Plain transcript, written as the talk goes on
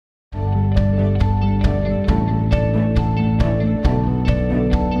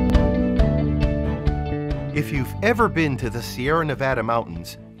If you've ever been to the Sierra Nevada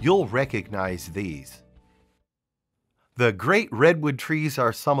mountains, you'll recognize these. The great redwood trees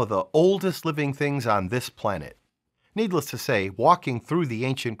are some of the oldest living things on this planet. Needless to say, walking through the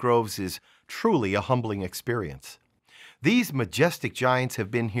ancient groves is truly a humbling experience. These majestic giants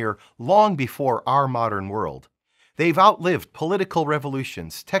have been here long before our modern world. They've outlived political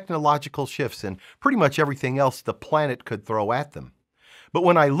revolutions, technological shifts, and pretty much everything else the planet could throw at them. But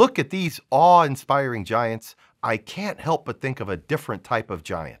when I look at these awe-inspiring giants, I can't help but think of a different type of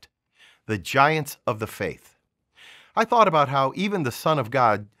giant, the giants of the faith. I thought about how even the Son of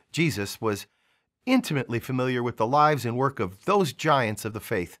God, Jesus, was intimately familiar with the lives and work of those giants of the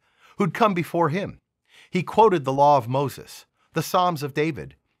faith who'd come before him. He quoted the law of Moses, the Psalms of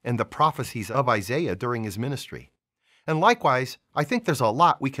David, and the prophecies of Isaiah during his ministry. And likewise, I think there's a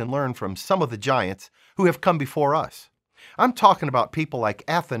lot we can learn from some of the giants who have come before us. I'm talking about people like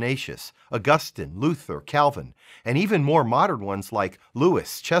Athanasius, Augustine, Luther, Calvin, and even more modern ones like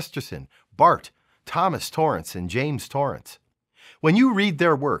Lewis, Chesterton, Barth, Thomas Torrance, and James Torrance. When you read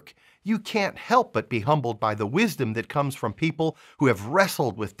their work, you can't help but be humbled by the wisdom that comes from people who have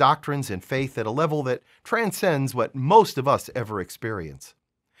wrestled with doctrines and faith at a level that transcends what most of us ever experience.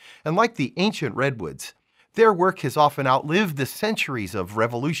 And like the ancient redwoods, their work has often outlived the centuries of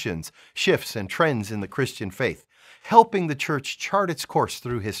revolutions, shifts, and trends in the Christian faith, helping the church chart its course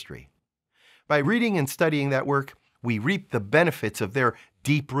through history. By reading and studying that work, we reap the benefits of their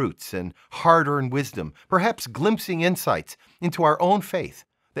deep roots and hard-earned wisdom, perhaps glimpsing insights into our own faith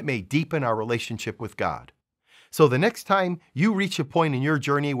that may deepen our relationship with God. So the next time you reach a point in your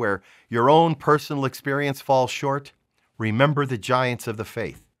journey where your own personal experience falls short, remember the giants of the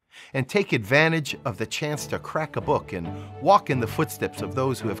faith and take advantage of the chance to crack a book and walk in the footsteps of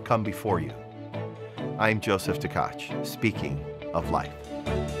those who have come before you. I'm Joseph Tkach, speaking of life.